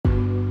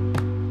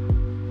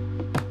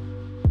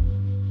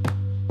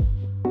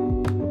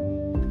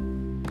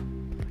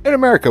In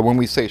America, when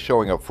we say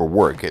showing up for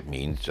work, it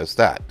means just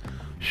that: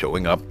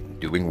 showing up,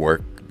 doing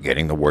work,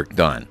 getting the work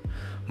done.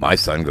 My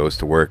son goes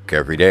to work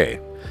every day.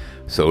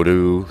 So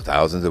do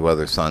thousands of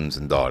other sons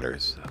and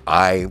daughters.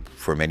 I,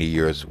 for many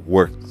years,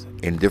 worked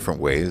in different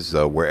ways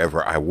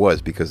wherever I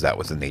was because that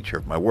was the nature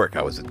of my work.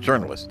 I was a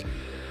journalist.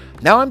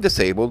 Now I'm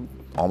disabled,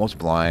 almost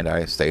blind.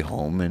 I stay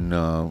home and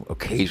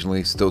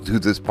occasionally still do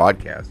this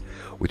podcast,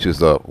 which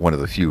is one of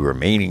the few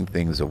remaining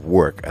things of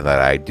work that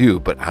I do.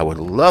 But I would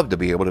love to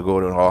be able to go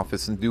to an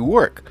office and do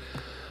work.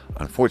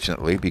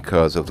 Unfortunately,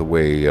 because of the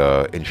way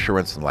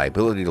insurance and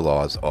liability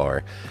laws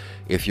are,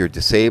 if you're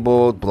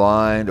disabled,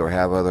 blind, or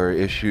have other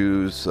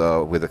issues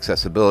with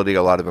accessibility,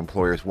 a lot of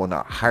employers will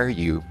not hire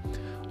you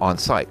on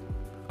site.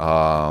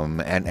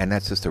 And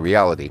that's just a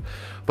reality.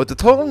 But the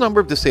total number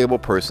of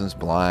disabled persons,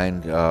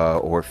 blind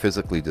or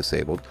physically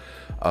disabled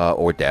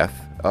or deaf,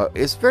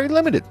 is very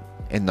limited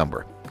in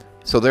number.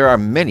 So there are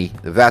many,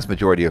 the vast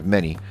majority of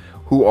many,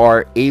 who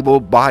are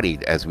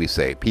able-bodied, as we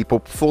say, people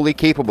fully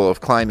capable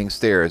of climbing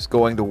stairs,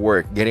 going to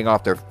work, getting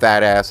off their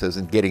fat asses,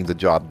 and getting the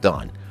job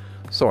done.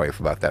 Sorry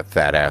about that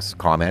fat ass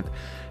comment.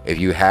 If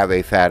you have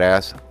a fat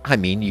ass, I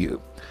mean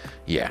you.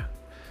 Yeah.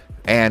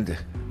 And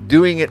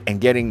doing it and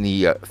getting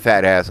the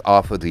fat ass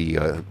off of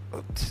the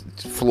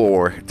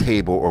floor,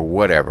 table, or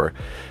whatever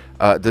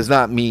does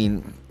not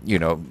mean,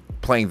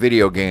 playing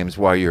video games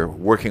while you're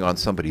working on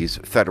somebody's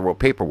federal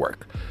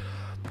paperwork.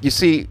 You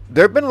see,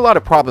 there have been a lot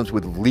of problems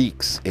with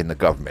leaks in the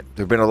government.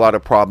 There have been a lot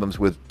of problems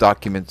with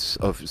documents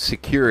of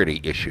security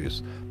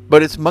issues.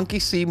 But it's monkey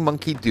see,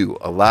 monkey do.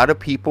 A lot of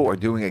people are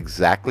doing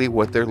exactly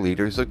what their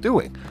leaders are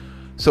doing.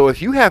 So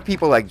if you have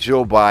people like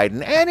Joe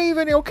Biden and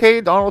even,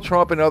 Donald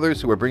Trump and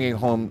others who are bringing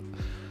home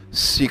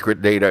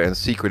secret data and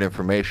secret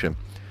information,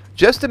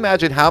 just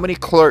imagine how many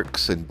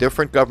clerks in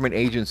different government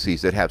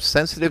agencies that have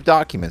sensitive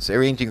documents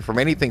ranging from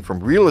anything from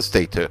real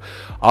estate to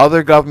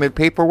other government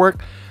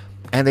paperwork,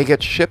 and they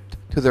get shipped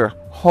to their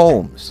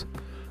homes.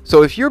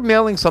 So if you're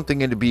mailing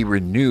something in to be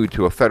renewed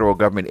to a federal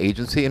government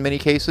agency, in many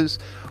cases,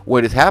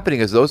 what is happening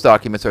is those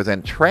documents are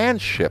then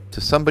transshipped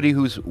to somebody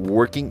who's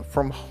working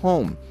from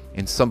home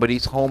in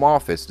somebody's home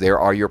office. There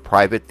are your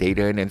private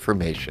data and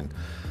information.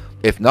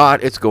 If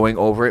not, it's going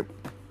over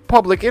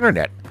public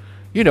internet,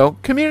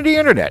 community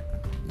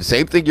internet. The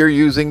same thing you're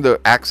using to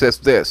access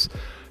this,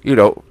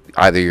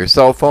 either your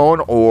cell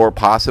phone or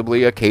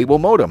possibly a cable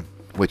modem,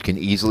 which can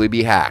easily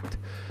be hacked.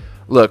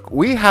 Look,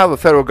 we have a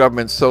federal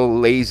government so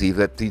lazy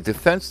that the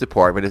Defense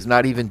Department is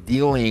not even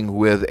dealing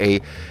with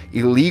a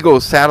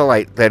illegal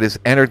satellite that has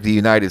entered the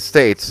United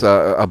States,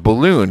 a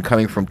balloon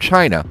coming from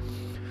China.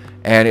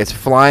 And it's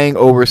flying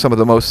over some of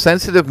the most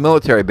sensitive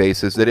military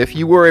bases that if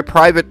you were a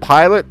private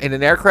pilot in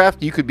an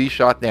aircraft, you could be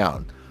shot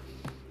down.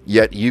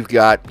 Yet you've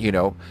got,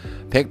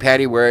 pink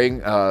panty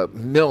wearing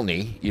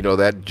Milne,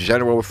 that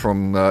general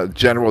from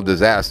General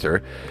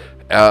Disaster,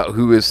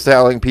 who is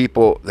telling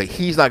people that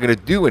he's not going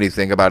to do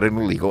anything about an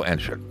illegal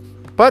entrant.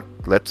 But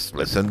let's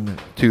listen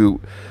to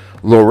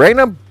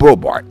Lorena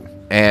Bobart.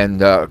 And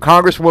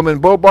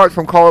Congresswoman Bobart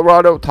from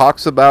Colorado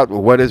talks about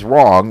what is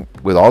wrong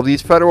with all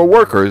these federal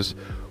workers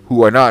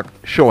who are not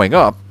showing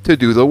up to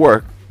do the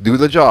work, do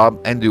the job,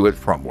 and do it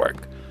from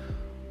work.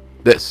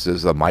 This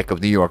is the Mike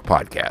of New York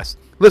podcast.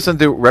 Listen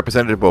to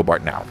Representative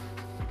Bobart now.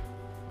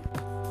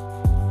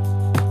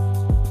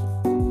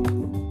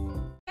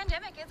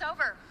 Pandemic is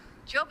over.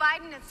 Joe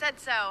Biden has said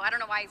so. I don't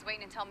know why he's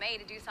waiting until May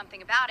to do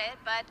something about it,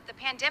 but the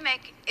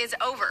pandemic is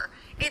over.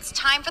 It's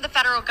time for the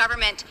federal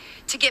government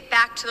to get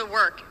back to the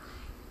work.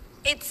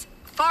 It's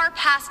far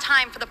past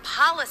time for the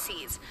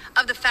policies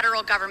of the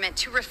federal government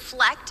to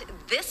reflect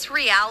this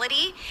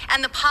reality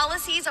and the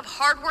policies of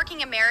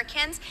hardworking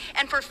Americans,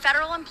 and for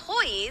federal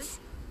employees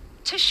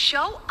to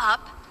show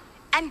up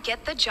and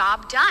get the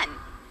job done.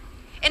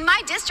 In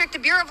my district, the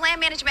Bureau of Land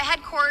Management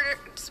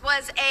headquarters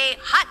was a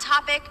hot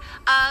topic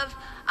of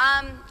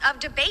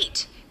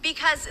debate,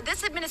 because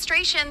this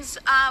administration's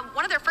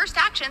one of their first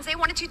actions, they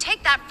wanted to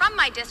take that from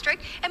my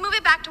district and move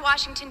it back to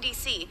Washington,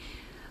 D.C.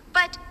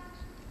 But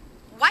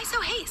why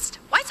so haste?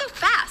 Why so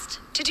fast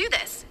to do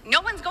this?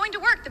 No one's going to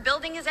work. The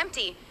building is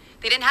empty.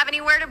 They didn't have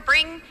anywhere to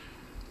bring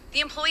the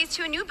employees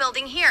to a new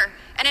building here.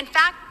 And in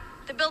fact,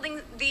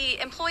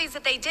 the employees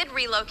that they did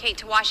relocate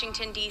to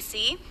Washington,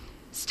 D.C.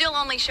 still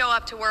only show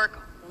up to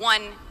work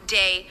one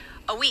day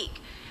a week.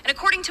 And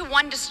according to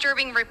one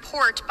disturbing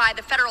report by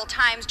the Federal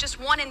Times, just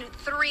 1 in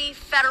 3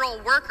 federal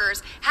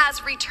workers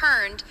has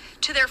returned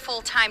to their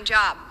full-time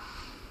job.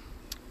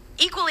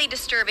 Equally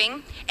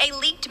disturbing, a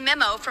leaked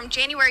memo from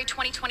January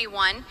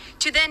 2021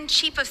 to then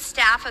Chief of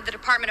Staff of the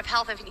Department of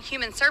Health and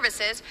Human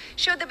Services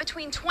showed that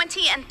between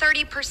 20 and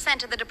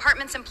 30% of the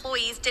department's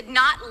employees did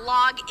not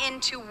log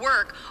into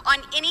work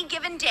on any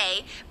given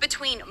day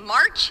between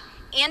March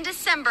and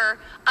December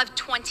of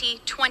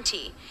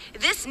 2020.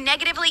 This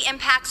negatively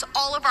impacts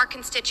all of our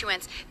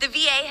constituents. The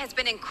VA has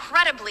been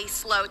incredibly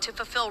slow to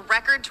fulfill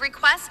records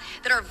requests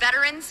that our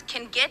veterans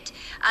can get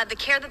the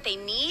care that they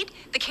need,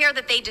 the care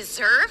that they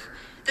deserve.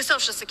 The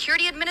Social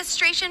Security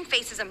Administration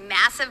faces a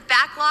massive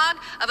backlog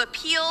of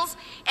appeals,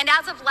 and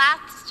as of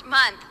last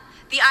month,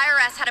 the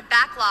IRS had a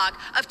backlog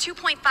of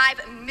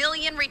 2.5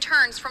 million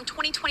returns from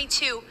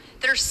 2022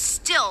 that are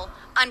still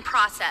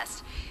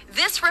unprocessed.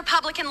 This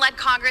Republican-led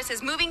Congress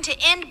is moving to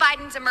end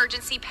Biden's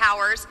emergency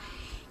powers.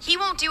 He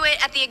won't do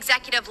it at the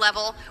executive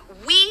level.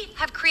 We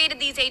have created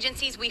these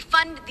agencies, we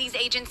fund these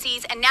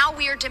agencies, and now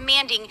we are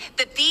demanding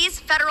that these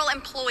federal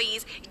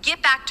employees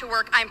get back to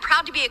work. I'm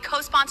proud to be a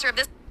co-sponsor of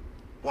this.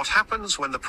 What happens when the